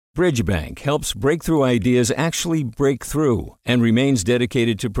Bridgebank helps breakthrough ideas actually break through and remains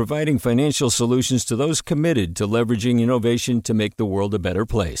dedicated to providing financial solutions to those committed to leveraging innovation to make the world a better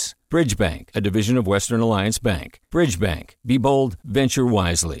place. Bridgebank, a division of Western Alliance Bank. Bridgebank. Be bold, venture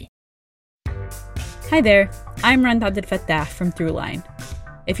wisely. Hi there, I'm Rand Abdel Fattah from Throughline.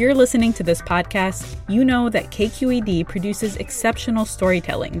 If you're listening to this podcast, you know that KQED produces exceptional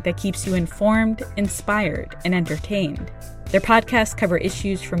storytelling that keeps you informed, inspired, and entertained. Their podcasts cover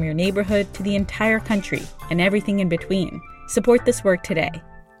issues from your neighborhood to the entire country and everything in between. Support this work today.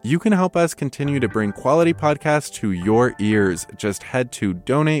 You can help us continue to bring quality podcasts to your ears. Just head to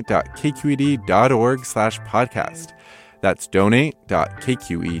donate.kqed.org/podcast. That's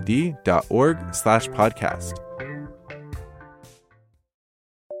donate.kqed.org/podcast.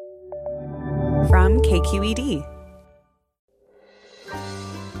 From KQED.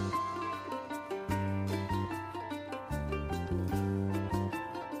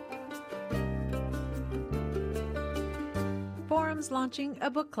 Forum's launching a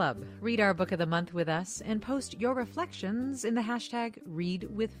book club. Read our book of the month with us and post your reflections in the hashtag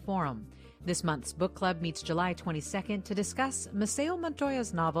 #ReadWithForum. This month's book club meets July 22nd to discuss Maceo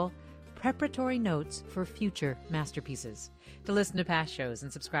Montoya's novel, Preparatory Notes for Future Masterpieces. To listen to past shows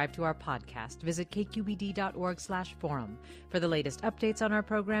and subscribe to our podcast, visit kqed.org/forum. For the latest updates on our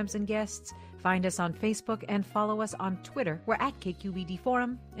programs and guests, find us on Facebook and follow us on Twitter. We're at KQED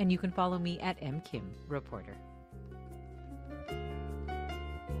Forum, and you can follow me at mkimreporter.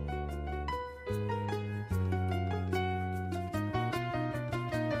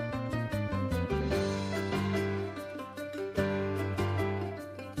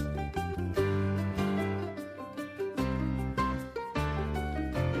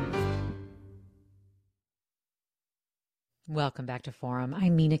 Welcome back to Forum.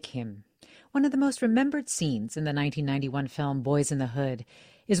 I'm Mina Kim. One of the most remembered scenes in the 1991 film Boyz N the Hood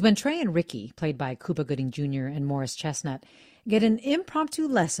is when Trey and Ricky, played by Cuba Gooding Jr. and Morris Chestnut, get an impromptu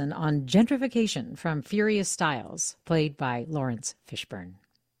lesson on gentrification from Furious Styles, played by Laurence Fishburne.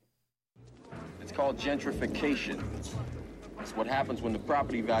 It's called gentrification. It's what happens when the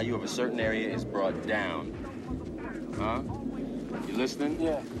property value of a certain area is brought down. Huh? You listening?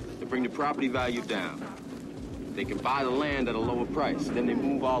 Yeah. They bring the property value down. They can buy the land at a lower price. Then they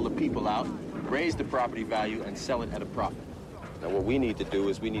move all the people out, raise the property value, and sell it at a profit. Now what we need to do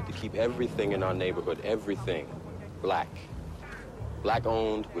is we need to keep everything in our neighborhood, everything, black. Black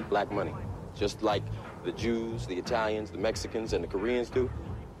owned with black money. Just like the Jews, the Italians, the Mexicans, and the Koreans do.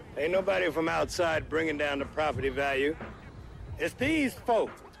 Ain't nobody from outside bringing down the property value. It's these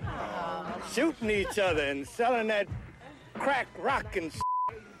folks shooting each other and selling that crack rock and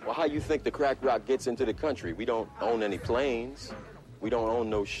Well, how you think the crack rock gets into the country? We don't own any planes. We don't own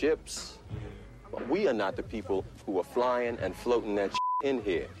no ships. But we are not the people who are flying and floating that in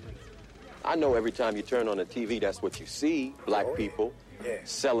here. I know every time you turn on the TV, that's what you see. Black people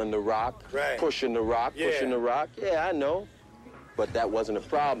selling the rock, pushing the rock, pushing the rock. Yeah, I know. But that wasn't a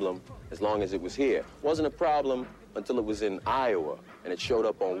problem as long as it was here. It wasn't a problem until it was in Iowa, and it showed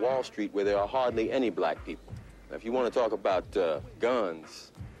up on Wall Street where there are hardly any black people. Now, if you want to talk about guns,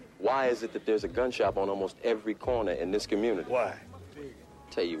 why is it that there's a gun shop on almost every corner in this community? Why?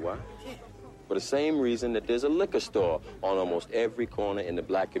 Tell you why. For the same reason that there's a liquor store on almost every corner in the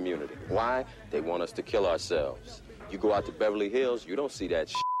black community. Why? They want us to kill ourselves. You go out to Beverly Hills, you don't see that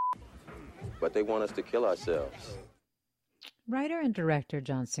shit. But they want us to kill ourselves. Writer and director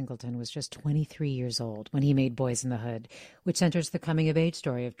John Singleton was just 23 years old when he made Boyz N the Hood, which centers the coming-of-age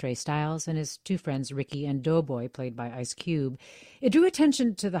story of Trey Styles and his two friends Ricky and Doughboy, played by Ice Cube. It drew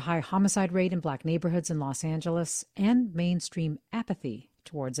attention to the high homicide rate in black neighborhoods in Los Angeles and mainstream apathy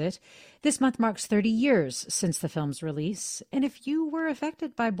towards it. This month marks 30 years since the film's release, and if you were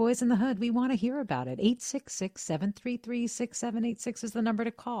affected by Boyz N the Hood, we want to hear about it. 866-733-6786 is the number to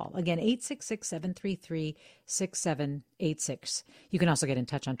call. Again, 866-733-6786. You can also get in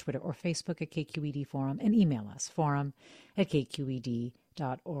touch on Twitter or Facebook at KQED Forum and email us,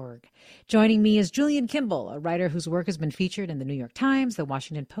 forum@kqed.org. Joining me is Julian Kimball, a writer whose work has been featured in the New York Times, the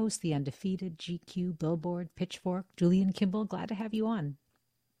Washington Post, the Undefeated, GQ, Billboard, Pitchfork. Julian Kimball, glad to have you on.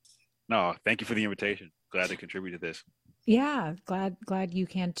 No, thank you for the invitation. Glad to contribute to this. Yeah, glad you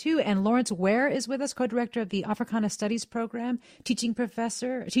can too. And Laurence Ware is with us, co-director of the Africana Studies Program, teaching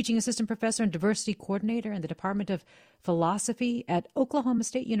assistant professor and diversity coordinator in the Department of Philosophy at Oklahoma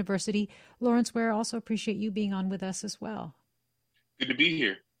State University. Laurence Ware, also appreciate you being on with us as well. Good to be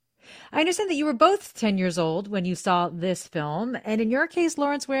here. I understand that you were both 10 years old when you saw this film. And in your case,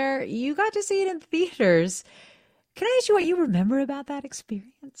 Laurence Ware, you got to see it in theaters. Can I ask you what you remember about that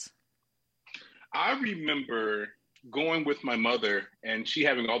experience? I remember going with my mother and she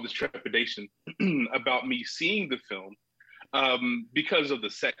having all this trepidation about me seeing the film because of the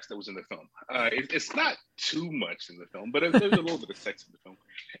sex that was in the film. It's not too much in the film, but there's a little bit of sex in the film.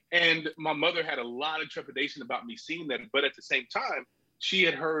 And my mother had a lot of trepidation about me seeing that, but at the same time, she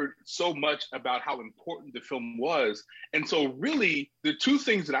had heard so much about how important the film was. And so really, the two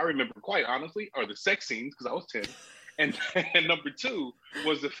things that I remember, quite honestly, are the sex scenes, because I was 10. And number two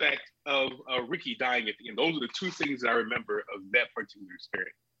was the fact of Ricky dying at the end. Those are the two things that I remember of that particular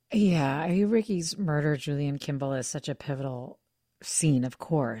experience. Yeah, Ricky's murder, Julian Kimball, is such a pivotal scene, of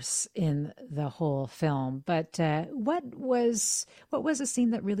course, in the whole film. But what was a scene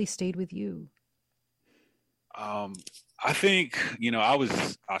that really stayed with you? I think,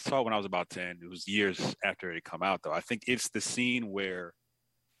 I saw it when I was about 10. It was years after it had come out, though. I think it's the scene where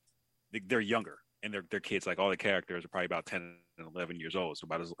they're younger and they're kids. Like, all the characters are probably about 10 and 11 years old, so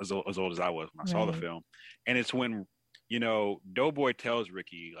about as old as I was when I saw the film. And it's when, Doughboy tells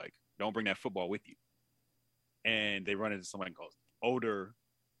Ricky, like, don't bring that football with you. And they run into somebody called older,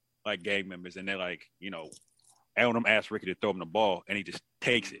 like, gang members, and they're like, Adam asks Ricky to throw him the ball, and he just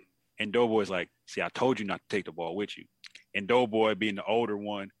takes it. And Doughboy's like, see, I told you not to take the ball with you. And Doughboy, being the older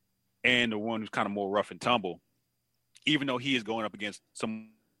one and the one who's kind of more rough and tumble, even though he is going up against someone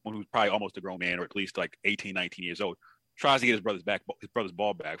who's probably almost a grown man, or at least like 18, 19 years old, tries to get his brother's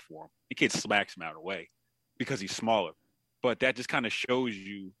ball back for him. The kid smacks him out of the way because he's smaller. But that just kind of shows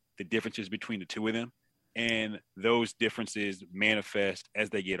you the differences between the two of them. And those differences manifest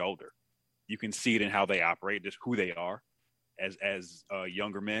as they get older. You can see it in how they operate, just who they are as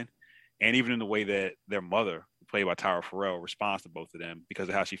younger men. And even in the way that their mother, played by Tyra Farrell, responds to both of them because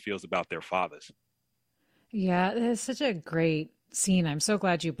of how she feels about their fathers. Yeah, it's such a great scene. I'm so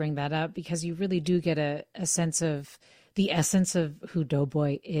glad you bring that up, because you really do get a sense of the essence of who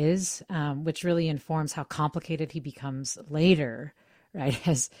Doughboy is, which really informs how complicated he becomes later, right,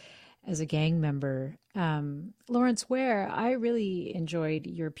 as a gang member. Laurence Ware, I really enjoyed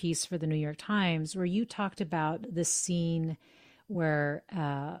your piece for the New York Times where you talked about the scene where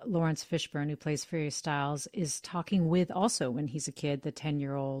Laurence Fishburne, who plays Furious Styles, is talking with, also when he's a kid, the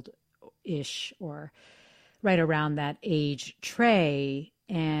 10-year-old-ish or right around that age, Trey,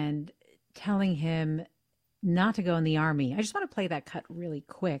 and telling him not to go in the Army. I just want to play that cut really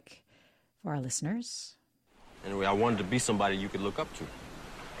quick for our listeners. Anyway, I wanted to be somebody you could look up to.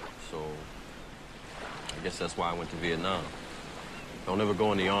 So I guess that's why I went to Vietnam. Don't ever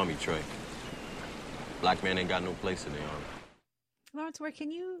go in the Army, Trey. Black man ain't got no place in the Army. Laurence, where can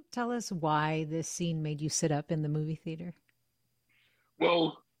you tell us why this scene made you sit up in the movie theater?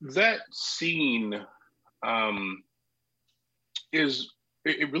 Well, that scene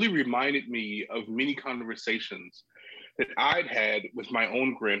it really reminded me of many conversations that I'd had with my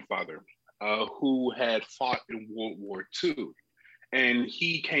own grandfather, who had fought in World War II. And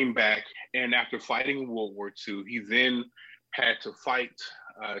he came back, and after fighting in World War II, he then had to fight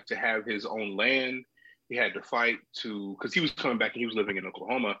to have his own land. He had to fight because he was coming back and he was living in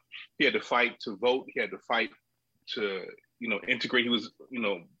Oklahoma. He had to fight to vote. He had to fight to, integrate. He was,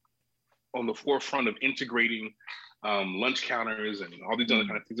 on the forefront of integrating lunch counters and all these other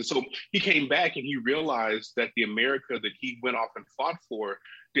kind of things. And so he came back and he realized that the America that he went off and fought for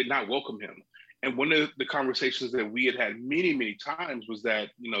did not welcome him. And one of the conversations that we had many, many times was that,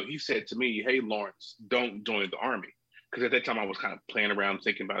 he said to me, hey, Laurence, don't join the Army. Because at that time I was kind of playing around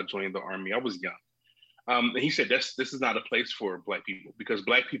thinking about joining the Army. I was young. And he said, this is not a place for Black people, because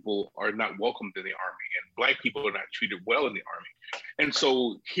Black people are not welcomed in the Army and Black people are not treated well in the Army. And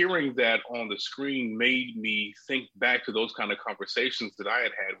so hearing that on the screen made me think back to those kind of conversations that I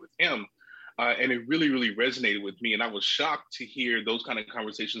had with him. And it really, really resonated with me. And I was shocked to hear those kind of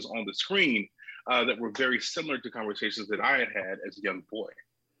conversations on the screen that were very similar to conversations that I had as a young boy.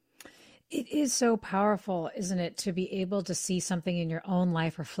 It is so powerful, isn't it, to be able to see something in your own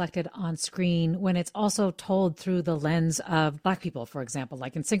life reflected on screen when it's also told through the lens of Black people, for example.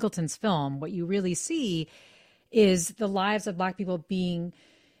 Like in Singleton's film, what you really see is the lives of Black people being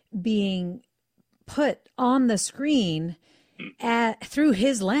put on the screen through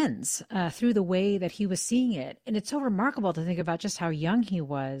his lens, through the way that he was seeing it. And it's so remarkable to think about just how young he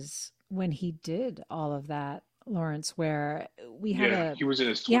was when he did all of that, Laurence, where we had he was in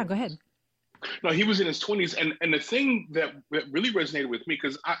his 20s. Yeah, go ahead. No, he was in his 20s. And the thing that really resonated with me,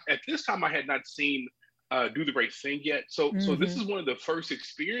 because at this time I had not seen Do the Right Thing yet. So this is one of the first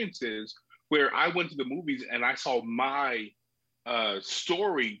experiences where I went to the movies and I saw my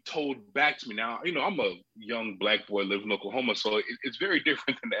story told back to me. Now, I'm a young Black boy living in Oklahoma, so it's very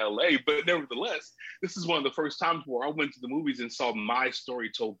different than LA. But nevertheless, this is one of the first times where I went to the movies and saw my story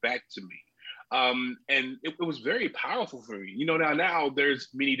told back to me. And it was very powerful for me. Now there's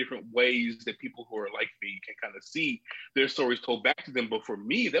many different ways that people who are like me can kind of see their stories told back to them. But for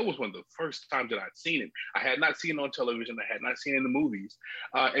me, that was one of the first times that I'd seen it. I had not seen it on television. I had not seen it in the movies.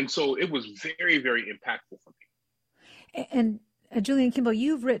 And so it was very, very impactful for me. And Julian Kimball,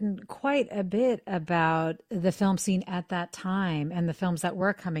 you've written quite a bit about the film scene at that time and the films that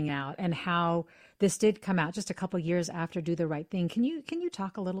were coming out and how this did come out just a couple years after Do the Right Thing. Can you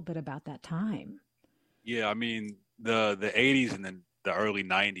talk a little bit about that time? Yeah, I mean, the 80s and then the early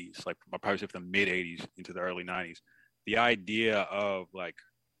 90s, like I'll probably say from the mid 80s into the early 90s, the idea of like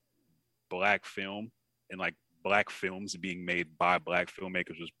Black film and like Black films being made by Black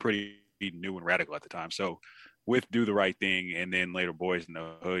filmmakers was pretty new and radical at the time. So with Do the Right Thing and then later Boyz N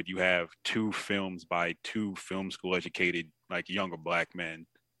the Hood, you have two films by two film school educated, like younger Black men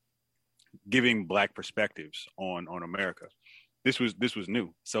giving Black perspectives on America. This was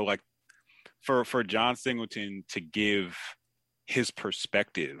new. So like for John Singleton to give his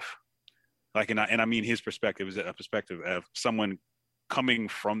perspective, like, and I mean his perspective is a perspective of someone coming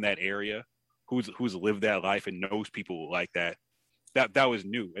from that area who's lived that life and knows people like that. That was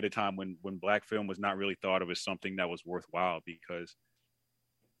new at a time when Black film was not really thought of as something that was worthwhile, because,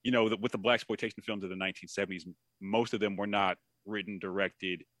 with the Blaxploitation films of the 1970s, most of them were not written,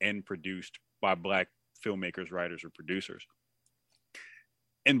 directed, and produced by Black filmmakers, writers, or producers.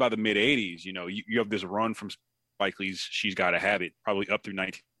 And by the mid 80s, you have this run from Spike Lee's She's Gotta Have It, probably up through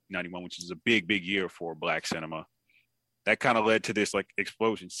 1991, which is a big, big year for Black cinema. That kind of led to this like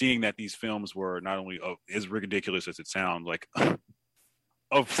explosion, seeing that these films were not only as ridiculous as it sounds, like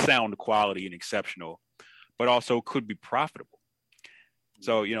of sound quality and exceptional, but also could be profitable.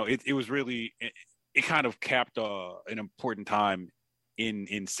 So, it was really, it kind of capped an important time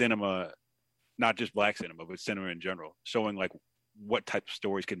in cinema, not just Black cinema, but cinema in general, showing like what type of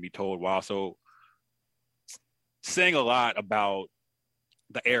stories can be told while also saying a lot about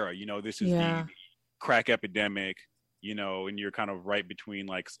the era. This is the crack epidemic, and you're kind of right between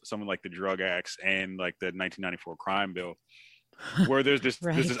like someone like the Drug Acts and like the 1994 crime bill, where there's this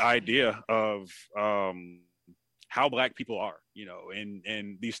right. there's this idea of how Black people are,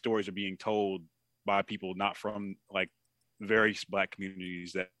 and these stories are being told by people not from like various Black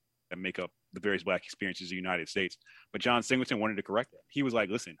communities that make up the various Black experiences of the United States. But John Singleton wanted to correct that. He was like,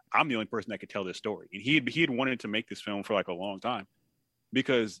 listen, I'm the only person that could tell this story. And he had wanted to make this film for like a long time,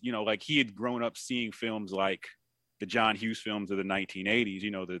 because, like he had grown up seeing films like the John Hughes films of the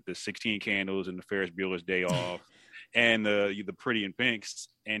 1980s, the 16 Candles and the Ferris Bueller's Day Off and the Pretty in Pinks.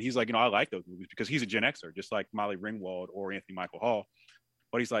 And he's like, I like those movies because he's a Gen Xer, just like Molly Ringwald or Anthony Michael Hall.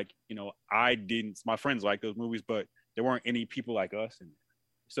 But he's like, my friends like those movies, but there weren't any people like us. And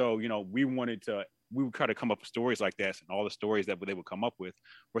so, we would try to come up with stories like this, and all the stories that they would come up with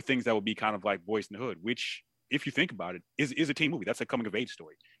were things that would be kind of like Boyz N the Hood, which, if you think about it, is a teen movie. That's a coming of age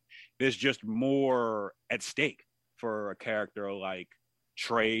story. There's just more at stake for a character like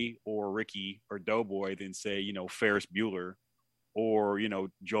Trey or Ricky or Doughboy than say, Ferris Bueller or,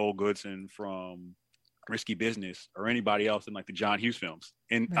 Joel Goodson from Risky Business or anybody else in like the John Hughes films.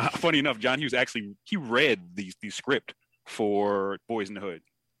 And right. Funny enough, John Hughes he read the script for Boyz N the Hood.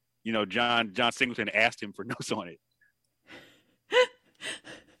 John Singleton asked him for notes on it.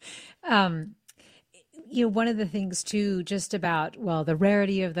 One of the things too, just about, the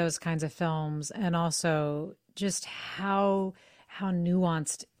rarity of those kinds of films, and also just how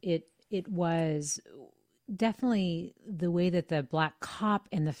nuanced it was. Definitely the way that the Black cop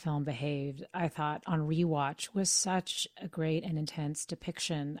in the film behaved, I thought on rewatch, was such a great and intense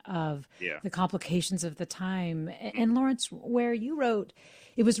depiction of the complications of the time. And Laurence, where you wrote,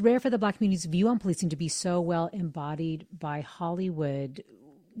 it was rare for the Black community's view on policing to be so well embodied by Hollywood.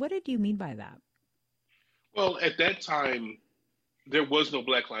 What did you mean by that? Well, at that time, there was no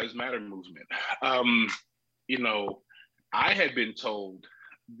Black Lives Matter movement. I had been told,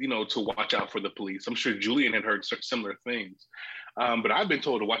 to watch out for the police. I'm sure Julian had heard similar things, but I've been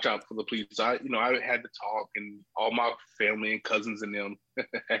told to watch out for the police. I had to talk, and all my family and cousins and them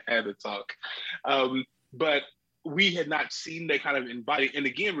had to talk. But we had not seen that kind of embodied. And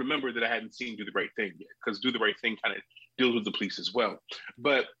again, remember that I hadn't seen Do the Right Thing yet, because Do the Right Thing kind of deals with the police as well.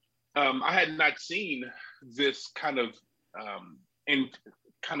 But I had not seen this kind of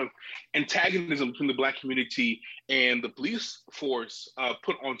antagonism between the Black community and the police force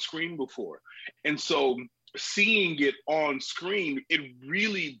put on screen before. And so seeing it on screen, it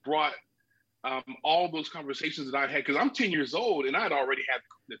really brought all those conversations that I had, because I'm 10 years old and I'd already had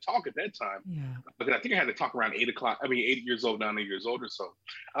the talk at that time. Yeah. Because I think I had to talk around 8 years old, 9 years old or so.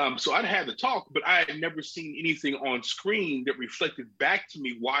 So I'd had the talk, but I had never seen anything on screen that reflected back to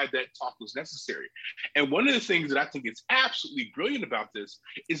me why that talk was necessary. And one of the things that I think is absolutely brilliant about this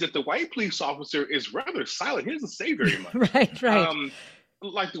is that the white police officer is rather silent. He doesn't say very much. Right.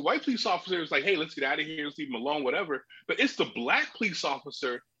 Like the white police officer is like, hey, let's get out of here, let's leave him alone, whatever. But it's the black police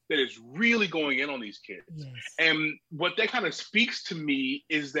officer that is really going in on these kids. Yes. And what that kind of speaks to me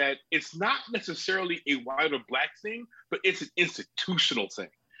is that it's not necessarily a white or black thing, but it's an institutional thing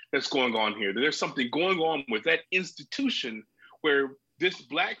that's going on here. There's something going on with that institution where this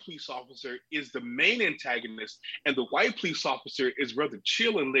black police officer is the main antagonist and the white police officer is rather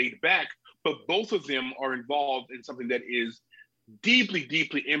chill and laid back, but both of them are involved in something that is deeply,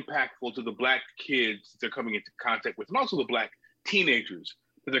 deeply impactful to the black kids they're coming into contact with, and also the black teenagers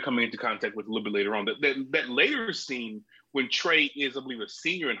that they're coming into contact with a little bit later on. That later scene when Trey is, I believe, a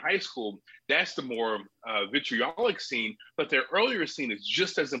senior in high school, that's the more vitriolic scene. But their earlier scene is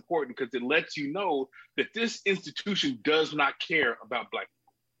just as important because it lets you know that this institution does not care about black people.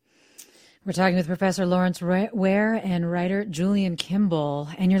 We're talking with Professor Laurence Ware and writer Julian Kimball,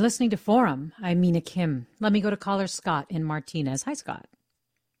 and you're listening to Forum. I'm Mina Kim. Let me go to caller Scott in Martinez. Hi, Scott.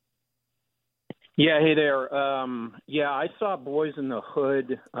 Yeah, hey there. I saw Boyz N the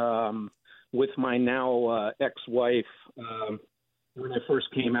Hood with my now ex-wife when it first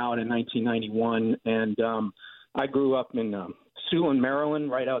came out in 1991, and I grew up in Siouxland,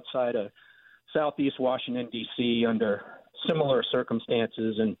 Maryland, right outside of Southeast Washington, D.C., under similar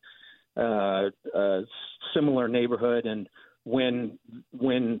circumstances and similar neighborhood. And when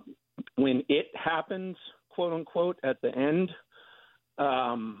it happens, quote unquote, at the end,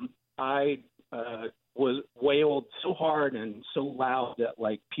 I was wailed so hard and so loud that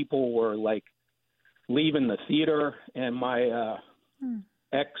like people were like leaving the theater, and my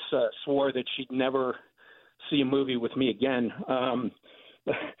ex swore that she'd never see a movie with me again.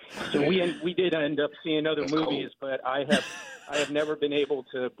 So we did end up seeing other movies, but I have never been able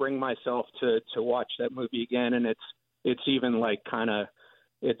to bring myself to watch that movie again, and it's even like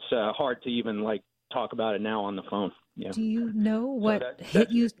it's hard to even like talk about it now on the phone. Yeah. Do you know what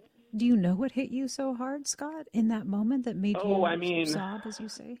hit you? Do you know what hit you so hard, Scott, in that moment that made you sob, as you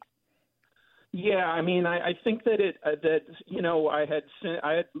say? Yeah, I mean, I think that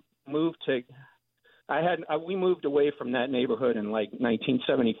we moved away from that neighborhood in like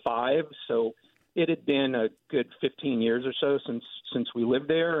 1975, so it had been a good 15 years or so since we lived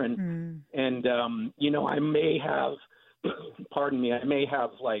there, and I may have, I may have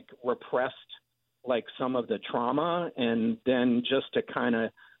like repressed like some of the trauma, and then just to kind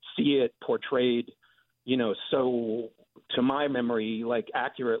of see it portrayed, so to my memory, like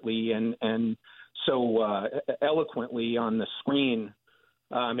accurately and so eloquently on the screen,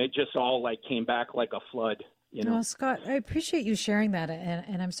 it just all like came back like a flood. Well, Scott, I appreciate you sharing that,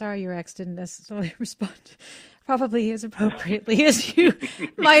 and I'm sorry your ex didn't necessarily respond probably as appropriately as you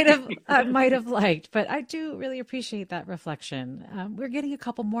might have liked, but I do really appreciate that reflection. We're getting a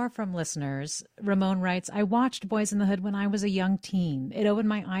couple more from listeners. Ramon writes, I watched Boyz N the Hood when I was a young teen. It opened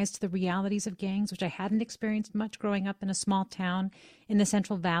my eyes to the realities of gangs, which I hadn't experienced much growing up in a small town in the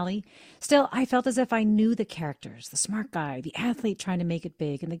Central Valley. Still, I felt as if I knew the characters, the smart guy, the athlete trying to make it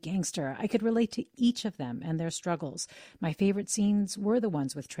big, and the gangster. I could relate to each of them and their struggles. My favorite scenes were the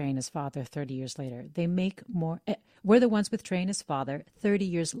ones with Trey and his father 30 years later. They make more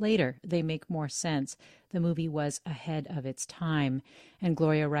sense. The movie was ahead of its time. And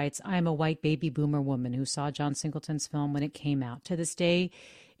Gloria writes, I'm a white baby boomer woman who saw John Singleton's film when it came out. To this day,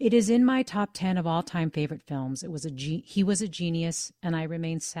 it is in my top 10 of all-time favorite films. He was a genius, and I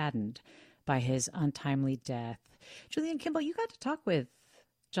remain saddened by his untimely death. Julian Kimball, you got to talk with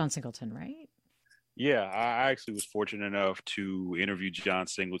John Singleton, right? Yeah, I actually was fortunate enough to interview John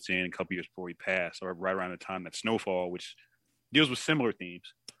Singleton a couple years before he passed, or right around the time that Snowfall, which deals with similar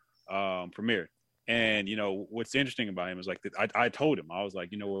themes, premiered. And what's interesting about him is like I told him, I was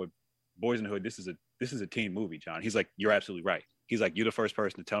like, what, Boyz N the Hood, this is a teen movie, John. He's like, you're absolutely right. He's like, you're the first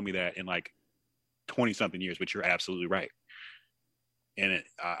person to tell me that in like 20 something years, but you're absolutely right. And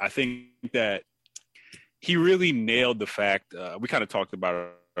I think that he really nailed the fact. We kind of talked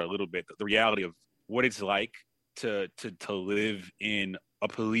about it a little bit, the reality of what it's like to live in a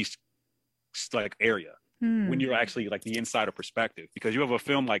police like area when you're actually like the insider perspective, because you have a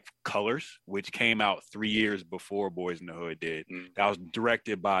film like Colors, which came out 3 years before Boyz N the Hood did. That was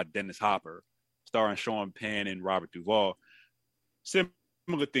directed by Dennis Hopper, starring Sean Penn and Robert Duvall.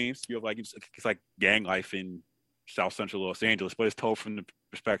 Similar themes. You have like it's like gang life in South Central Los Angeles, but it's told from the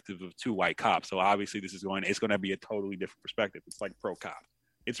perspective of two white cops. So obviously it's going to be a totally different perspective. It's like pro cop.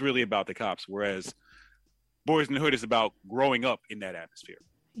 It's really about the cops. Whereas Boyz N the Hood is about growing up in that atmosphere.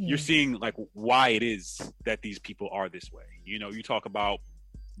 Yeah. You're seeing like why it is that these people are this way. You know, you talk about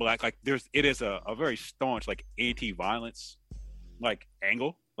black, like it is a very staunch, like anti-violence, like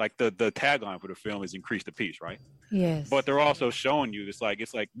angle. Like the tagline for the film is increase the peace, right? Yes. But they're also showing you it's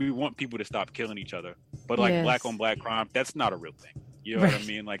like we want people to stop killing each other, but like black on black crime, that's not a real thing. You know what I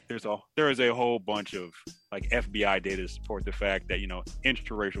mean? Like there is a whole bunch of like FBI data to support the fact that, you know,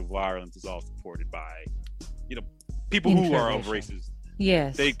 interracial violence is all supported by, you know, people who are of races.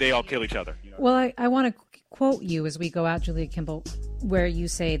 Yes. They all kill each other. You know? Well, I want to quote you as we go out, Julia Kimball, where you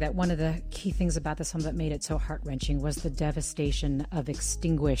say that one of the key things about this film that made it so heart-wrenching was the devastation of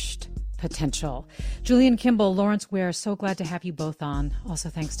extinguished potential. Julian Kimball, Laurence Ware, so glad to have you both on. Also,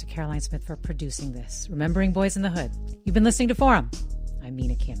 thanks to Caroline Smith for producing this. Remembering Boyz N the Hood. You've been listening to Forum. I'm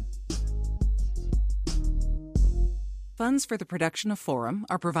Mina Kim. Funds for the production of Forum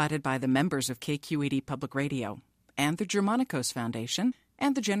are provided by the members of KQED Public Radio and the Germanicos Foundation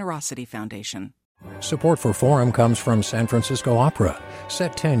and the Generosity Foundation. Support for Forum comes from San Francisco Opera.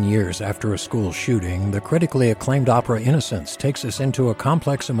 Set 10 years after a school shooting, the critically acclaimed opera Innocence takes us into a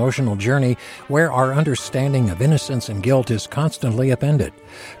complex emotional journey where our understanding of innocence and guilt is constantly upended.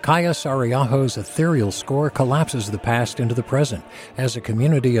 Kaya Sariaho's ethereal score collapses the past into the present as a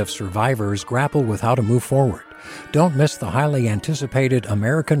community of survivors grapple with how to move forward. Don't miss the highly anticipated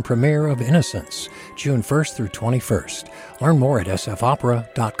American premiere of Innocence, June 1st through 21st. Learn more at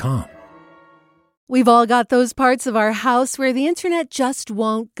sfopera.com. We've all got those parts of our house where the internet just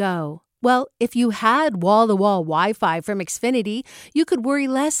won't go. Well, if you had wall-to-wall Wi-Fi from Xfinity, you could worry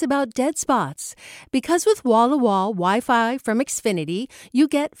less about dead spots. Because with wall-to-wall Wi-Fi from Xfinity, you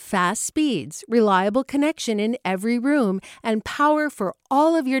get fast speeds, reliable connection in every room, and power for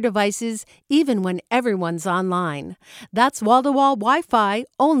all of your devices, even when everyone's online. That's wall-to-wall Wi-Fi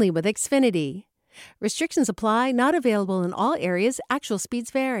only with Xfinity. Restrictions apply, not available in all areas. Actual speeds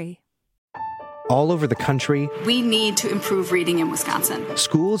vary. All over the country, we need to improve reading in Wisconsin.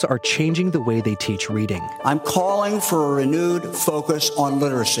 Schools are changing the way they teach reading. I'm calling for a renewed focus on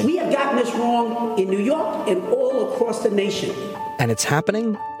literacy. We have gotten this wrong in New York and all across the nation. And it's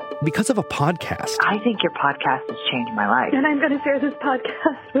happening because of a podcast. I think your podcast has changed my life. And I'm going to share this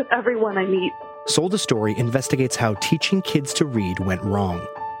podcast with everyone I meet. Sold a Story investigates how teaching kids to read went wrong.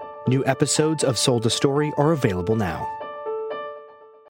 New episodes of Sold a Story are available now.